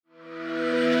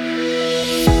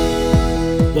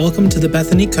Welcome to the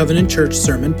Bethany Covenant Church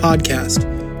Sermon Podcast.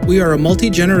 We are a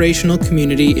multi-generational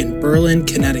community in Berlin,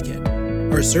 Connecticut.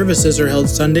 Our services are held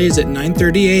Sundays at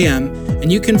 9:30 a.m., and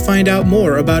you can find out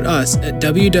more about us at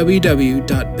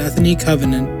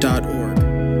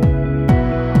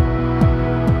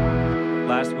www.bethanycovenant.org.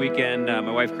 Last weekend,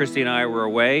 my wife Christy and I were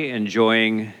away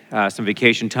enjoying some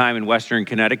vacation time in Western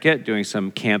Connecticut, doing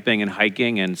some camping and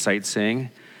hiking and sightseeing.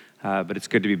 But it's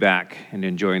good to be back and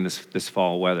enjoying this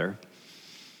fall weather.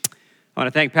 I want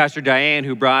to thank Pastor Diane,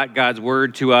 who brought God's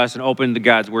Word to us and opened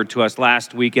God's Word to us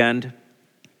last weekend.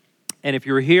 And if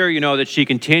you were here, you know that she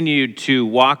continued to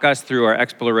walk us through our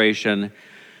exploration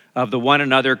of the one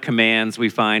another commands we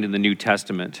find in the New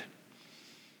Testament.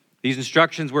 These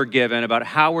instructions were given about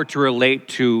how we're to relate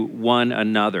to one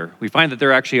another. We find that there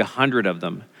are actually 100 of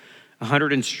them,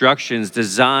 100 instructions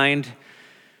designed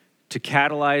to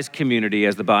catalyze community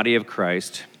as the body of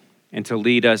Christ and to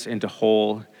lead us into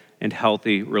whole and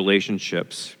healthy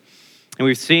relationships. And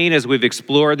we've seen as we've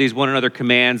explored these one another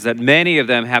commands that many of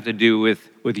them have to do with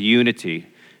unity,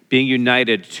 being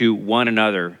united to one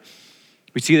another.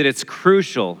 We see that it's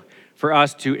crucial for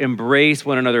us to embrace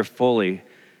one another fully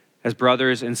as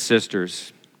brothers and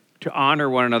sisters, to honor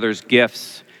one another's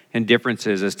gifts and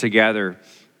differences as together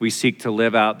we seek to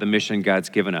live out the mission God's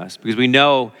given us. Because we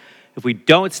know if we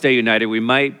don't stay united, we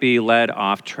might be led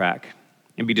off track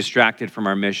and be distracted from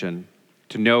our mission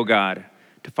to know God,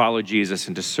 to follow Jesus,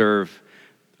 and to serve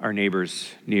our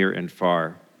neighbors near and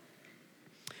far.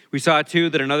 We saw, too,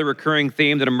 that another recurring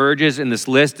theme that emerges in this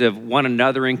list of one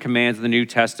anothering commands in the New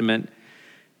Testament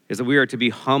is that we are to be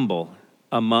humble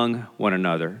among one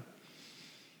another.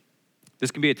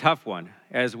 This can be a tough one,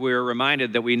 as we're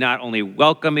reminded that we not only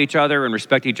welcome each other and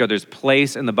respect each other's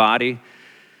place in the body,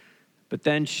 but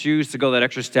then choose to go that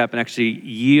extra step and actually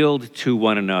yield to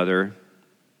one another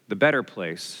the better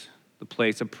place, the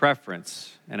place of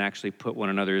preference, and actually put one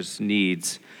another's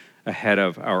needs ahead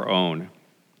of our own.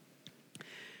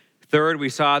 Third, we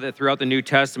saw that throughout the New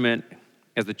Testament,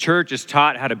 as the church is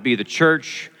taught how to be the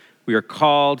church, we are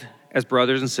called as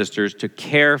brothers and sisters to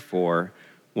care for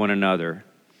one another.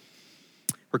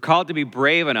 We're called to be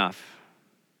brave enough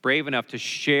to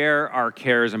share our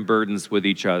cares and burdens with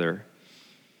each other.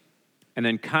 And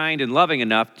then kind and loving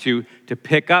enough to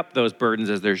pick up those burdens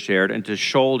as they're shared and to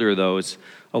shoulder those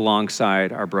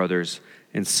alongside our brothers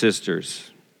and sisters.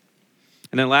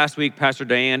 And then last week, Pastor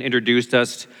Diane introduced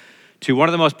us to one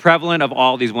of the most prevalent of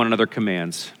all these one another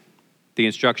commands, the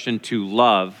instruction to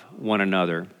love one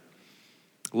another.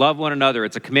 Love one another.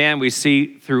 It's a command we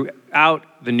see throughout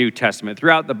the New Testament,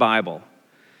 throughout the Bible,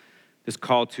 this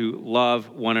call to love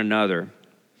one another.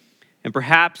 And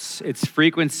perhaps its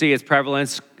frequency, its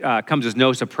prevalence comes as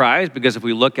no surprise, because if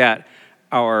we look at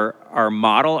our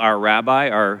model, our rabbi,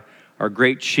 our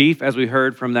great chief, as we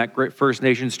heard from that great First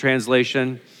Nations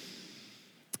translation,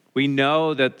 we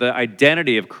know that the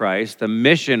identity of Christ, the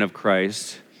mission of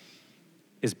Christ,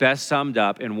 is best summed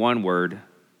up in one word: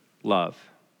 love.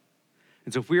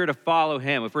 And so if we are to follow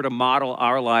him, if we're to model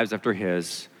our lives after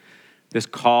his, this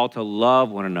call to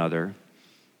love one another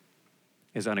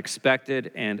is unexpected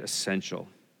and essential.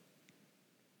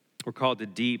 We're called to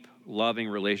deep, loving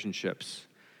relationships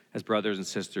as brothers and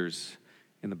sisters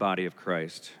in the body of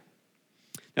Christ.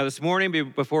 Now this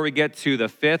morning, before we get to the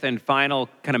fifth and final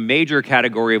kind of major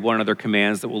category of one another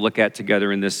commands that we'll look at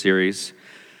together in this series,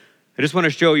 I just want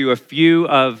to show you a few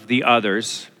of the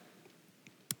others.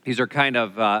 These are kind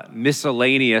of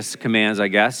miscellaneous commands, I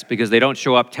guess, because they don't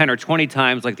show up 10 or 20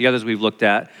 times like the others we've looked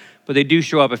at, but they do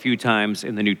show up a few times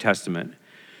in the New Testament.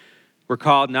 We're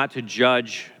called not to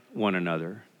judge one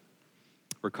another.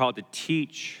 We're called to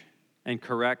teach and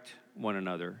correct one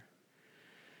another.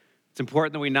 It's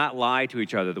important that we not lie to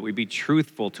each other, that we be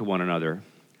truthful to one another.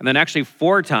 And then actually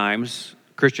 4 times,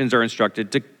 Christians are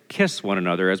instructed to kiss one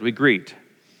another as we greet.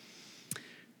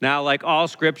 Now, like all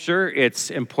scripture,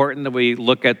 it's important that we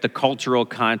look at the cultural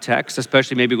context,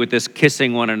 especially maybe with this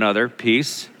kissing one another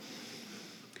piece.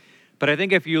 But I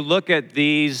think if you look at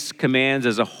these commands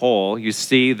as a whole, you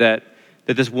see that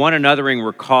this one anothering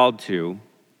we're called to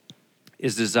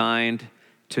is designed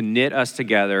to knit us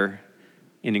together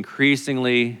in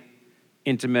increasingly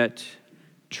intimate,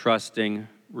 trusting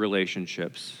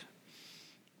relationships.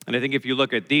 And I think if you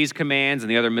look at these commands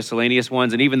and the other miscellaneous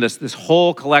ones, and even this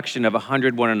whole collection of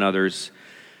 100 one another's,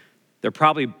 they're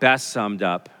probably best summed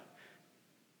up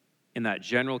in that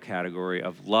general category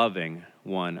of loving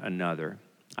one another.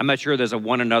 I'm not sure there's a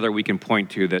one another we can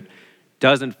point to that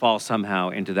doesn't fall somehow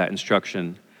into that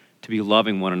instruction to be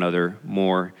loving one another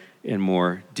more and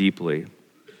more deeply.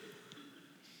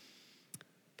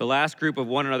 The last group of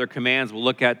one another commands we'll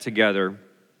look at together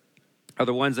are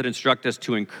the ones that instruct us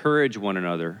to encourage one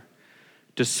another,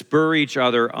 to spur each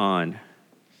other on.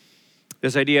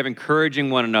 This idea of encouraging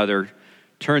one another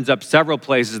turns up several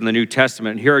places in the New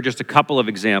Testament. Here are just a couple of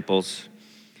examples.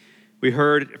 We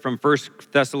heard from 1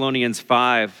 Thessalonians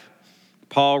 5,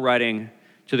 Paul writing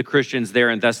to the Christians there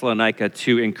in Thessalonica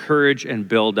to encourage and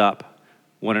build up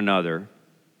one another.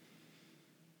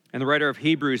 And the writer of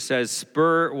Hebrews says,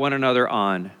 spur one another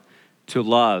on to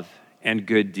love and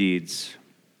good deeds.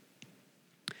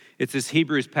 It's this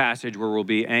Hebrews passage where we'll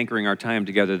be anchoring our time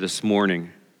together this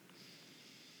morning.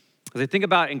 As I think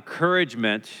about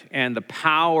encouragement and the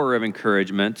power of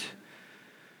encouragement,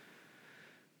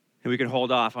 and we can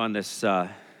hold off on this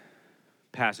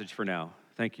passage for now.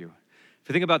 Thank you. If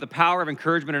you think about the power of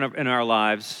encouragement in our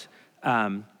lives,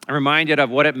 I'm reminded of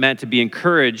what it meant to be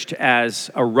encouraged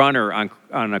as a runner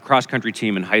on a cross-country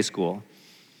team in high school.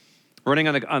 Running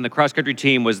on the cross-country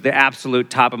team was the absolute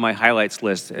top of my highlights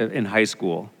list in high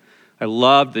school. I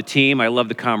loved the team. I loved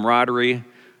the camaraderie.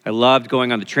 I loved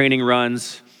going on the training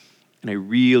runs. And I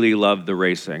really loved the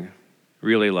racing.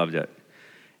 Really loved it.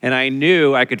 And I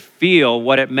knew I could feel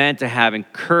what it meant to have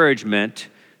encouragement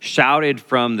shouted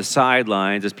from the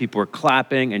sidelines as people were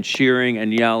clapping and cheering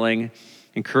and yelling,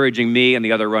 encouraging me and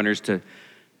the other runners to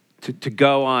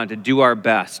go on, to do our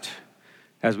best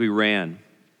as we ran.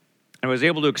 I was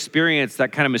able to experience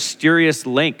that kind of mysterious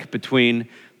link between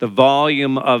the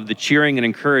volume of the cheering and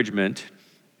encouragement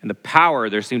and the power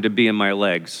there seemed to be in my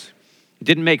legs. It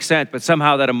didn't make sense, but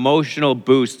somehow that emotional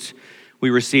boost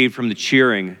we received from the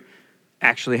cheering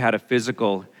actually had a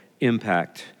physical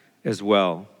impact as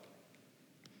well.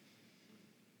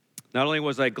 Not only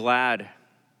was I glad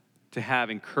to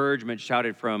have encouragement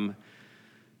shouted from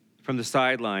the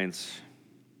sidelines,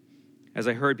 as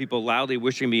I heard people loudly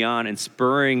wishing me on and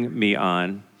spurring me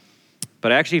on,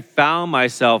 but I actually found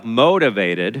myself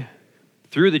motivated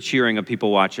through the cheering of people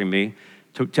watching me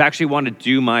to actually want to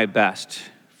do my best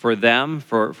for them,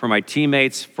 for my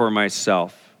teammates, for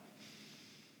myself.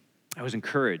 I was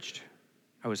encouraged.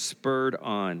 I was spurred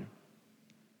on.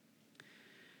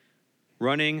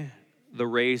 Running the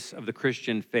race of the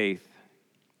Christian faith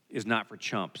is not for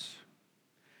chumps.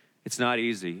 It's not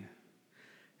easy.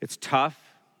 It's tough.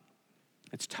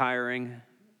 It's tiring.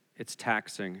 It's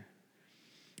taxing.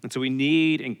 And so we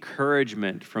need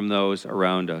encouragement from those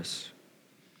around us.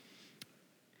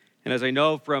 And as I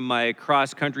know from my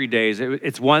cross-country days,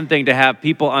 it's one thing to have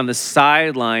people on the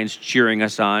sidelines cheering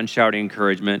us on, shouting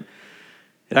encouragement.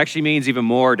 It actually means even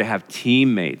more to have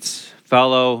teammates,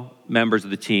 fellow members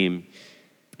of the team,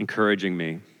 encouraging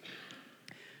me.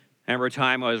 I remember a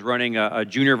time I was running a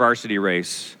junior varsity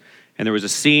race, and there was a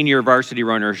senior varsity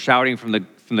runner shouting from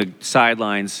the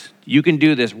sidelines, "You can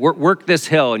do this, work this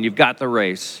hill, and you've got the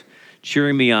race,"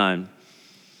 cheering me on.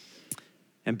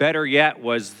 And better yet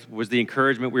was the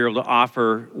encouragement we were able to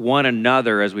offer one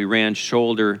another as we ran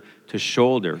shoulder to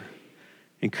shoulder,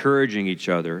 encouraging each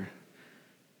other,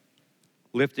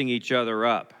 lifting each other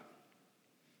up.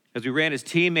 As we ran as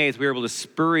teammates, we were able to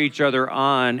spur each other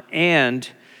on and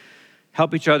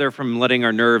help each other from letting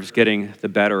our nerves getting the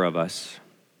better of us.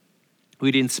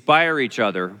 We'd inspire each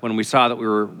other when we saw that we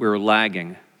were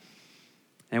lagging.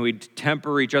 And we'd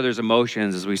temper each other's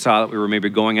emotions as we saw that we were maybe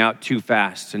going out too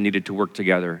fast and needed to work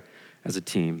together as a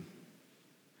team.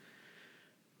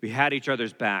 We had each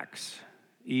other's backs,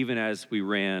 even as we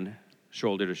ran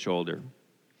shoulder to shoulder.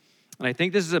 And I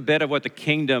think this is a bit of what the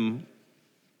kingdom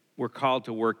we're called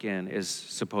to work in is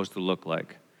supposed to look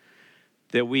like.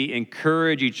 That we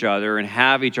encourage each other and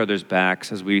have each other's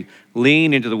backs as we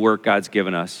lean into the work God's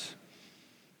given us.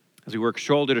 As we work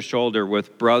shoulder to shoulder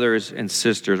with brothers and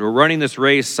sisters. We're running this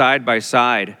race side by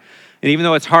side. And even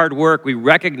though it's hard work, we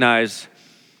recognize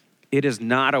it is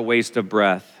not a waste of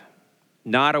breath,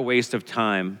 not a waste of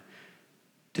time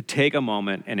to take a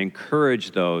moment and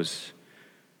encourage those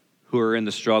who are in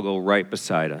the struggle right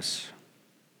beside us,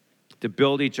 to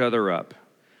build each other up,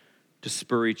 to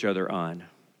spur each other on.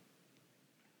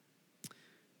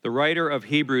 The writer of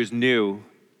Hebrews knew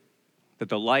that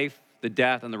the life, the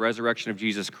death, and the resurrection of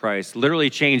Jesus Christ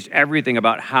literally changed everything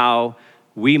about how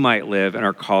we might live and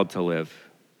are called to live.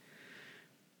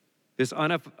 This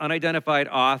unidentified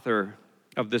author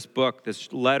of this book,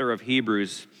 this letter of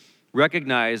Hebrews,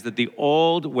 recognized that the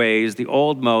old ways, the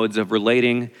old modes of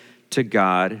relating to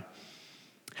God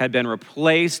had been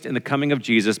replaced in the coming of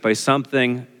Jesus by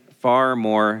something far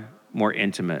more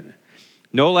intimate.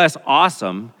 No less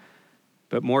awesome,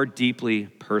 but more deeply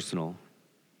personal.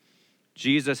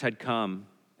 Jesus had come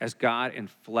as God in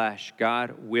flesh,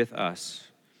 God with us,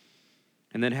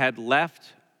 and then had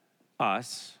left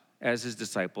us as his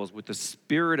disciples with the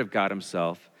Spirit of God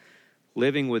himself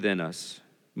living within us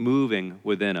moving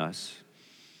within us.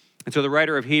 And so the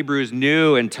writer of Hebrews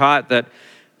knew and taught that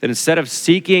instead of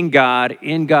seeking God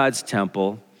in God's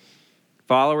temple,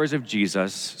 followers of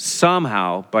Jesus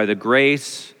somehow, by the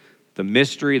grace, the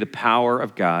mystery, the power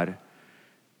of God,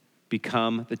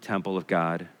 become the temple of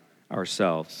God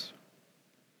ourselves.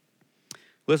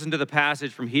 Listen to the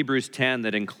passage from Hebrews 10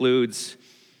 that includes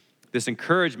this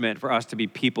encouragement for us to be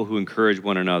people who encourage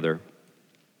one another.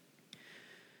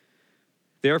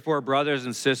 Therefore, brothers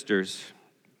and sisters,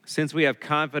 since we have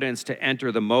confidence to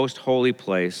enter the most holy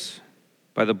place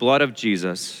by the blood of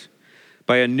Jesus,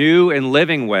 by a new and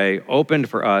living way opened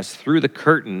for us through the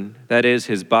curtain that is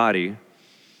his body,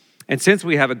 and since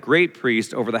we have a great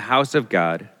priest over the house of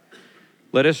God,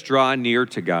 let us draw near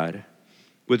to God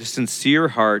with a sincere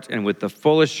heart and with the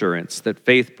full assurance that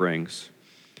faith brings,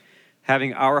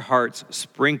 having our hearts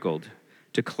sprinkled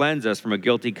to cleanse us from a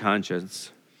guilty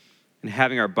conscience, and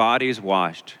having our bodies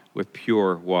washed with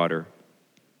pure water.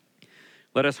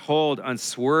 Let us hold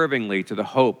unswervingly to the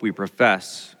hope we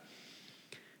profess,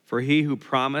 for he who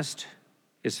promised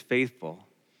is faithful.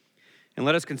 And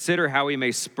let us consider how we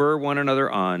may spur one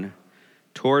another on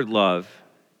toward love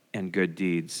and good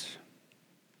deeds.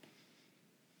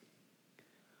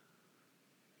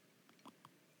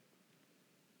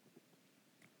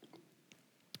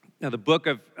 Now, the book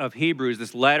of Hebrews,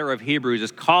 this letter of Hebrews,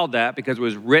 is called that because it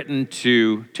was written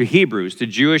to Hebrews, to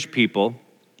Jewish people,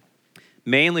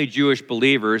 mainly Jewish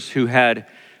believers who had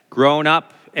grown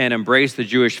up and embraced the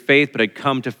Jewish faith, but had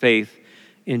come to faith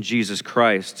in Jesus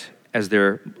Christ as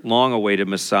their long-awaited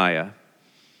Messiah.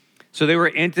 So they were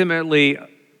intimately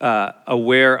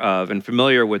aware of and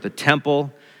familiar with the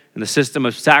temple and the system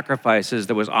of sacrifices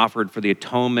that was offered for the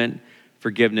atonement,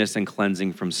 forgiveness, and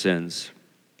cleansing from sins.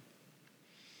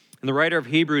 And the writer of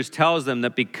Hebrews tells them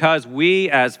that because we,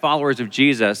 as followers of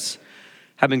Jesus,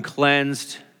 have been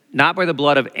cleansed not by the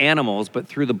blood of animals, but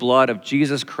through the blood of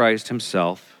Jesus Christ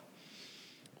himself,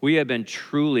 we have been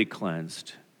truly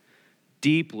cleansed,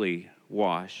 deeply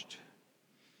washed.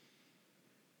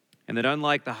 And that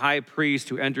unlike the high priest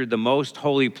who entered the most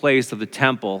holy place of the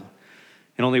temple,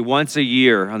 and only once a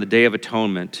year on the Day of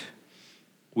Atonement,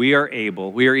 we are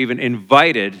even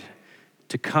invited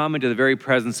to come into the very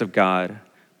presence of God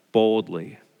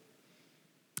boldly.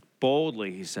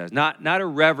 Boldly, he says. Not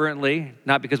irreverently,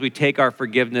 not because we take our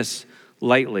forgiveness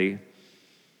lightly,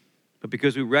 but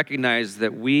because we recognize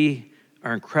that we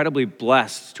are incredibly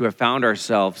blessed to have found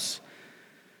ourselves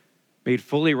made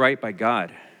fully right by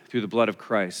God through the blood of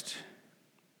Christ,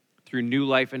 through new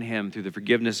life in him, through the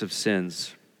forgiveness of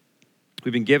sins.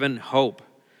 We've been given hope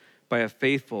by a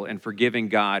faithful and forgiving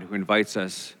God who invites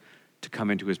us to come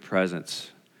into his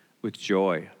presence with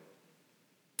joy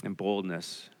and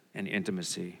boldness and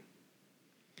intimacy.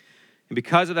 And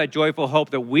because of that joyful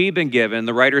hope that we've been given,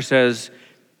 the writer says,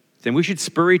 then we should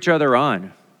spur each other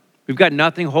on. We've got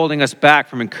nothing holding us back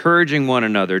from encouraging one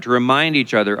another to remind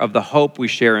each other of the hope we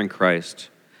share in Christ.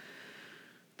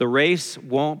 The race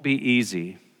won't be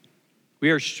easy.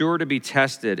 We are sure to be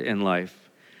tested in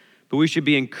life, but we should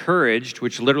be encouraged,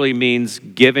 which literally means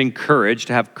giving courage,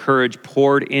 to have courage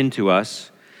poured into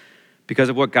us because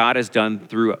of what God has done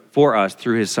for us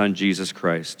through his son, Jesus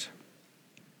Christ.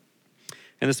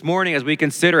 And this morning, as we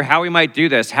consider how we might do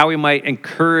this, how we might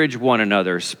encourage one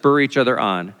another, spur each other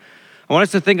on, I want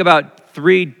us to think about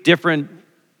 3 different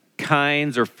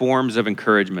kinds or forms of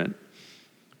encouragement.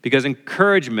 Because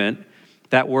encouragement,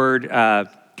 that word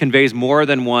conveys more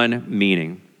than one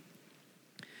meaning.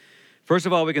 First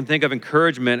of all, we can think of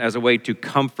encouragement as a way to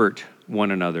comfort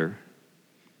one another.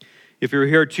 If you were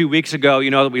here 2 weeks ago,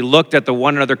 you know that we looked at the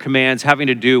one another commands having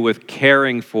to do with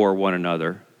caring for one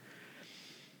another.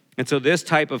 And so this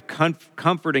type of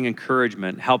comforting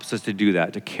encouragement helps us to do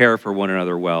that, to care for one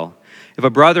another well. If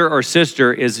a brother or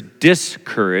sister is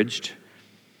discouraged,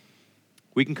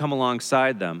 we can come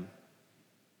alongside them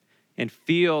and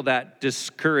feel that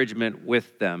discouragement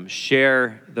with them,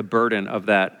 share the burden of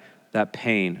that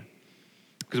pain.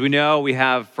 Because we know we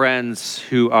have friends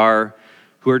who are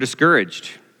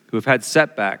discouraged, who have had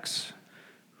setbacks,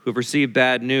 who have received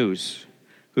bad news,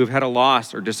 who have had a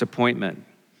loss or disappointment.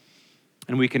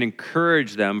 And we can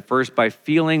encourage them first by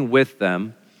feeling with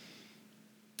them,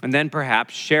 and then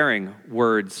perhaps sharing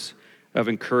words of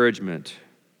encouragement.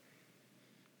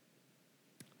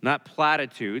 Not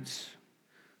platitudes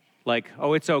like,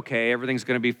 oh, it's okay, everything's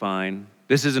going to be fine,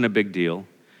 this isn't a big deal,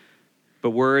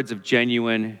 but words of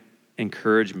genuine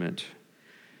encouragement.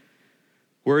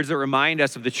 Words that remind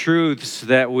us of the truths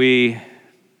that we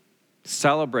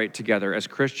celebrate together as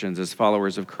Christians, as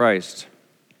followers of Christ.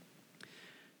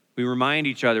 We remind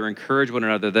each other, encourage one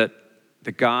another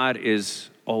that God is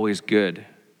always good,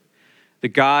 that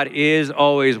God is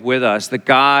always with us, that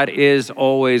God is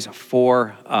always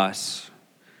for us,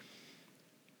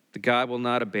 that God will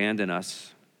not abandon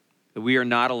us, that we are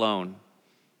not alone,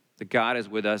 that God is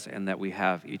with us, and that we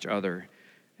have each other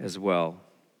as well.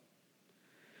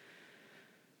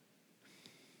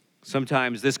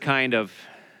 Sometimes this kind of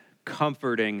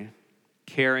comforting,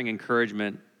 caring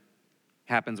encouragement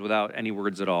happens without any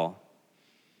words at all.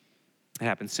 It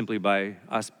happens simply by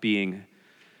us being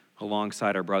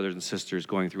alongside our brothers and sisters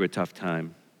going through a tough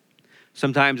time.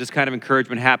 Sometimes this kind of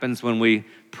encouragement happens when we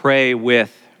pray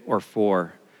with or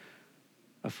for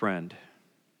a friend.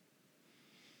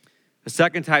 The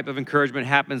second type of encouragement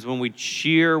happens when we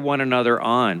cheer one another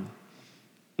on.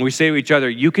 When we say to each other,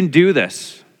 "You can do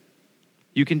this.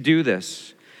 You can do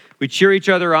this." We cheer each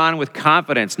other on with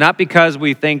confidence, not because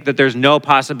we think that there's no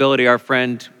possibility our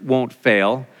friend won't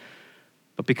fail,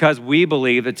 but because we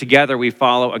believe that together we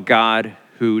follow a God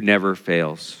who never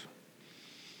fails.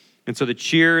 And so the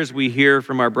cheers we hear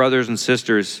from our brothers and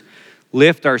sisters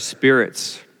lift our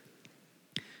spirits.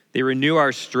 They renew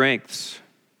our strengths.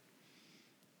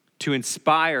 To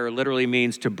inspire literally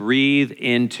means to breathe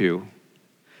into.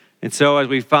 And so as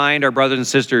we find our brothers and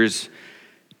sisters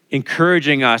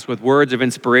encouraging us with words of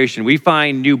inspiration, we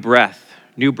find new breath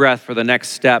for the next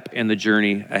step in the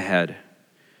journey ahead.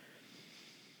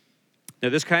 Now,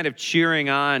 this kind of cheering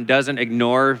on doesn't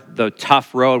ignore the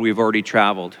tough road we've already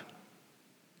traveled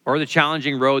or the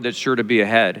challenging road that's sure to be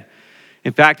ahead.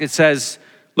 In fact, it says,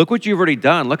 look what you've already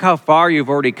done. Look how far you've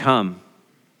already come.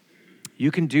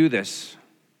 You can do this.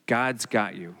 God's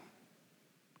got you.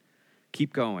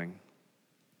 Keep going.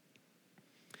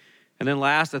 And then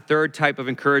last, the third type of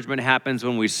encouragement happens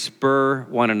when we spur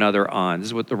one another on. This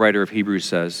is what the writer of Hebrews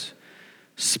says.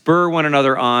 Spur one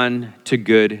another on to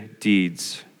good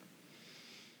deeds.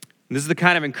 And this is the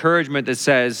kind of encouragement that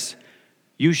says,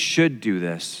 you should do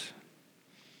this.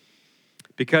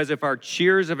 Because if our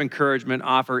cheers of encouragement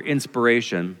offer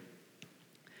inspiration,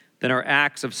 then our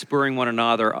acts of spurring one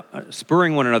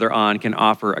another on can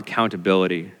offer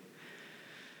accountability.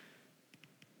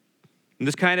 And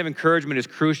this kind of encouragement is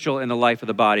crucial in the life of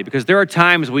the body because there are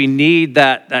times we need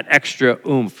that extra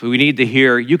oomph. We need to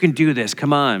hear, you can do this,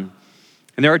 come on.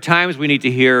 And there are times we need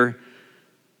to hear,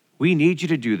 we need you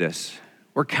to do this.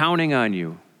 We're counting on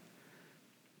you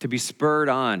to be spurred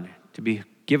on, to be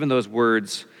given those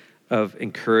words of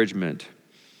encouragement.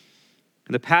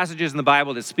 And the passages in the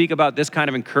Bible that speak about this kind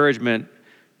of encouragement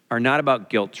are not about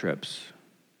guilt trips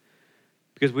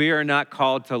because we are not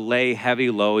called to lay heavy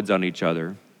loads on each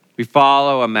other. We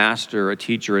follow a master, a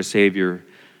teacher, a savior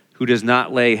who does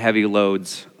not lay heavy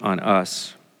loads on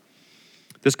us.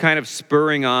 This kind of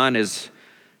spurring on is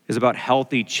about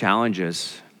healthy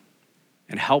challenges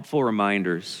and helpful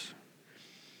reminders.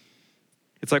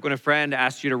 It's like when a friend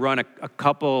asks you to run a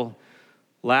couple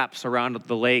laps around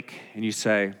the lake and you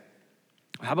say,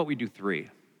 how about we do 3?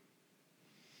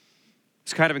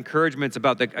 This kind of encouragement is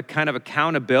about a kind of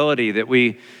accountability that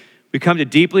we come to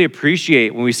deeply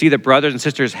appreciate when we see that brothers and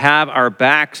sisters have our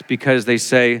backs because they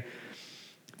say,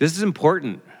 this is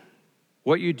important.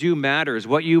 What you do matters.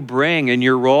 What you bring in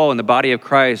your role in the body of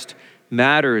Christ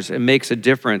matters and makes a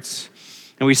difference.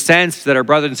 And we sense that our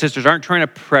brothers and sisters aren't trying to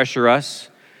pressure us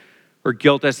or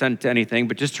guilt us into anything,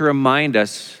 but just to remind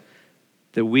us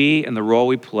that we and the role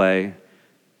we play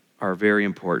are very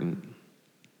important.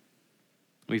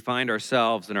 We find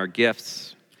ourselves and our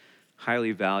gifts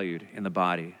highly valued in the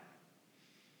body.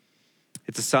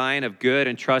 It's a sign of good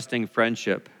and trusting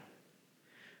friendship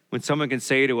when someone can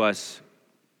say to us,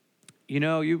 you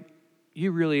know, you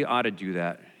really ought to do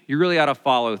that. You really ought to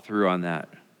follow through on that.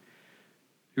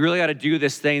 You really ought to do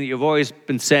this thing that you've always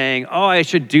been saying, oh, I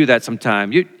should do that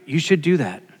sometime. You should do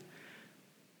that.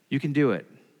 You can do it.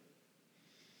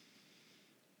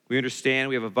 We understand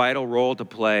we have a vital role to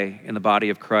play in the body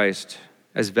of Christ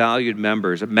as valued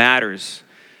members. It matters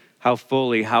how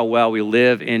fully, how well we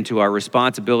live into our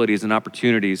responsibilities and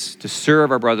opportunities to serve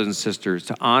our brothers and sisters,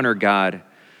 to honor God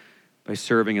by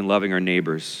serving and loving our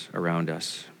neighbors around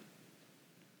us.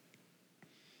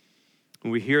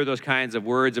 When we hear those kinds of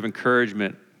words of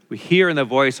encouragement, we hear in the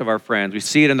voice of our friends, we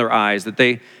see it in their eyes, that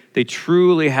they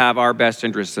truly have our best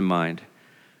interests in mind.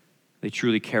 They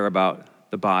truly care about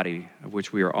the body of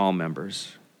which we are all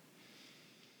members.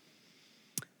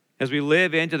 As we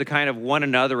live into the kind of one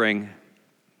anothering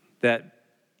that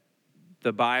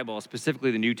the Bible, specifically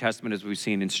the New Testament as we've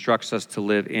seen, instructs us to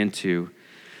live into,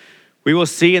 we will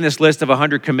see in this list of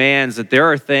 100 commands that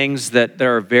there are things that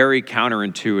are very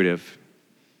counterintuitive,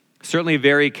 certainly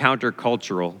very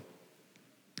countercultural.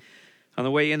 On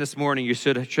the way in this morning, you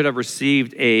should have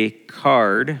received a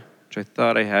card, which I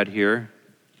thought I had here.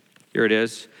 Here it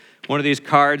is, one of these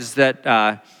cards that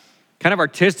kind of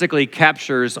artistically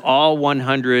captures all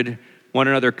 100 one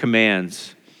another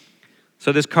commands.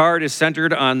 So this card is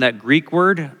centered on that Greek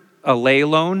word,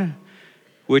 aleilon,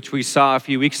 which we saw a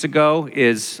few weeks ago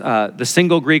is the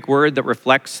single Greek word that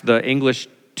reflects the English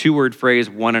two-word phrase,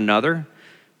 one another.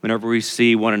 Whenever we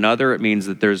see one another, it means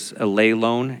that there's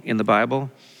aleilon in the Bible.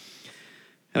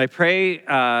 And I pray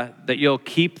that you'll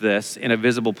keep this in a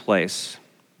visible place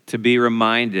to be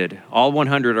reminded, all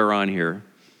 100 are on here,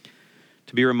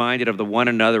 to be reminded of the one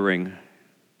anothering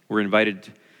we're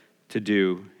invited to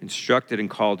do, instructed and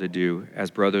called to do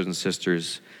as brothers and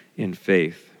sisters in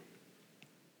faith.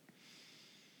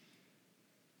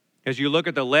 As you look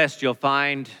at the list, you'll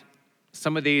find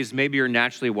some of these maybe you're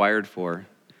naturally wired for.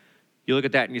 You look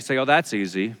at that and you say, oh, that's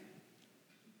easy.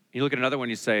 You look at another one and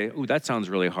you say, ooh, that sounds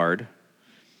really hard.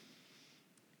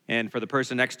 And for the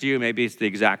person next to you, maybe it's the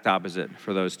exact opposite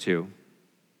for those two.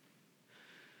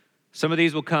 Some of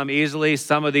these will come easily.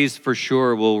 Some of these for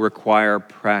sure will require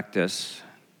practice,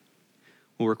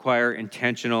 will require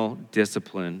intentional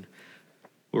discipline,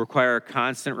 will require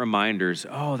constant reminders.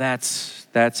 Oh, that's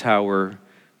how we're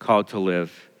called to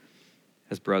live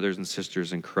as brothers and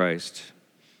sisters in Christ.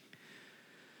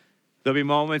 There'll be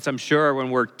moments, I'm sure,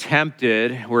 when we're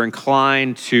tempted, we're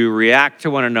inclined to react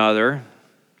to one another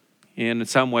in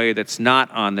some way that's not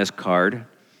on this card.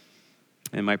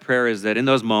 And my prayer is that in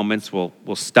those moments, we'll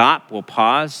stop, we'll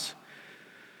pause,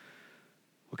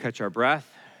 we'll catch our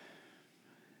breath,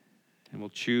 and we'll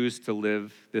choose to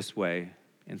live this way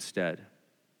instead.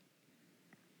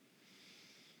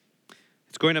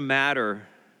 It's going to matter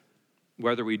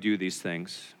whether we do these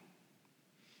things.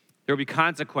 There will be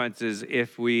consequences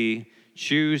if we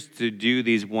choose to do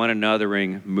these one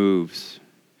anothering moves.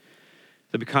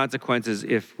 There'll be consequences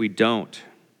if we don't.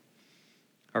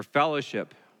 Our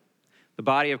fellowship, the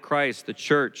body of Christ, the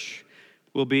church,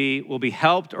 will be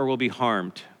helped or will be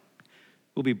harmed.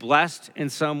 We'll be blessed in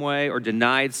some way or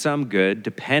denied some good,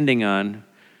 depending on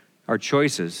our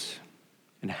choices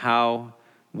and how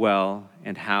well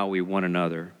and how we one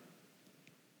another.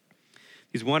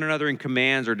 These one anothering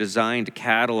commands are designed to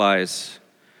catalyze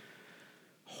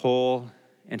whole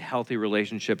and healthy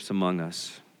relationships among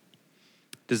us,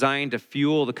 designed to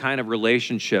fuel the kind of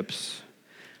relationships,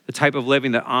 the type of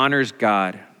living that honors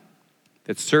God,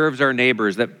 that serves our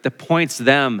neighbors, that points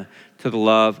them to the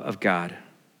love of God.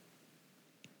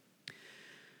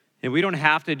 And we don't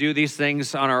have to do these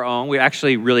things on our own. We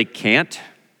actually really can't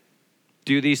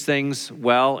do these things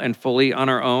well and fully on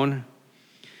our own.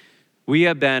 We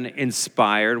have been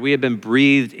inspired, we have been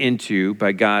breathed into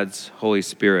by God's Holy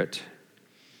Spirit.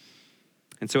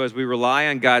 And so as we rely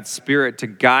on God's Spirit to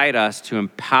guide us, to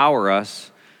empower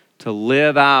us, to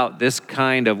live out this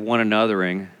kind of one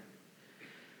anothering,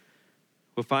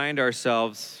 we'll find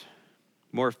ourselves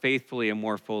more faithfully and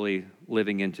more fully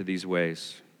living into these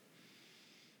ways.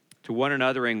 To one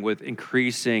anothering with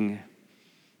increasing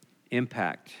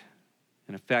impact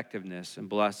and effectiveness and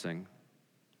blessing.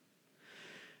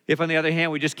 If, on the other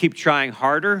hand, we just keep trying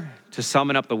harder to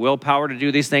summon up the willpower to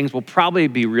do these things, we'll probably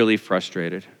be really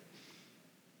frustrated.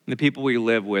 And the people we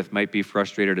live with might be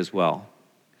frustrated as well.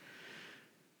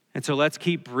 And so let's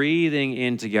keep breathing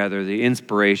in together the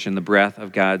inspiration, the breath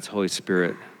of God's Holy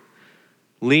Spirit,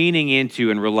 leaning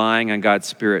into and relying on God's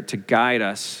Spirit to guide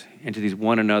us into these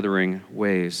one anothering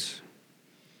ways,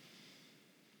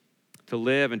 to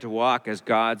live and to walk as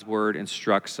God's word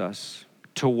instructs us,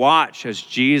 to watch as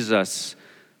Jesus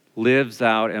lives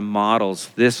out and models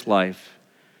this life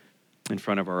in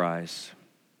front of our eyes.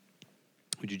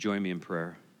 Would you join me in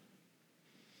prayer?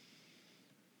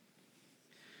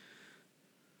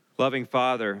 Loving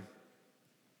Father,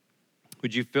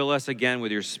 would you fill us again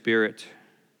with your Spirit?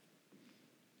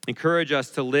 Encourage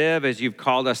us to live as you've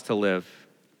called us to live.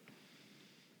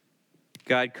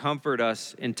 God, comfort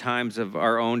us in times of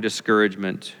our own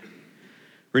discouragement.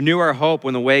 Renew our hope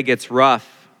when the way gets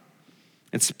rough,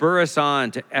 and spur us on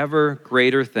to ever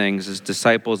greater things as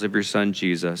disciples of your Son,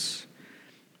 Jesus.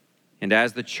 And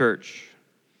as the church,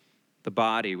 the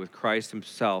body with Christ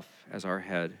himself as our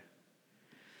head.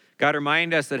 God,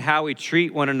 remind us that how we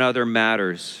treat one another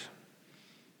matters.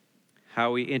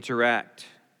 How we interact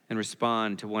and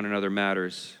respond to one another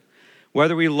matters.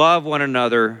 Whether we love one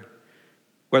another,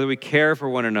 whether we care for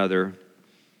one another,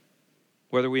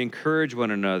 whether we encourage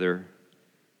one another,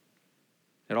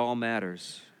 it all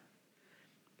matters.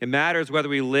 It matters whether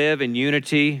we live in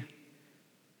unity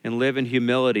and live in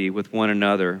humility with one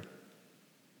another.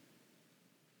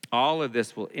 All of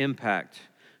this will impact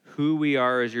who we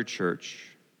are as your church.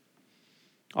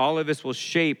 All of this will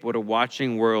shape what a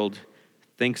watching world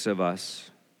thinks of us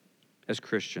as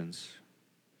Christians.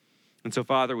 And so,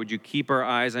 Father, would you keep our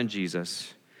eyes on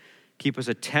Jesus? Keep us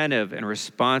attentive and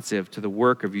responsive to the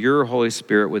work of your Holy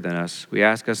Spirit within us. We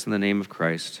ask us in the name of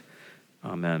Christ.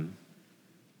 Amen.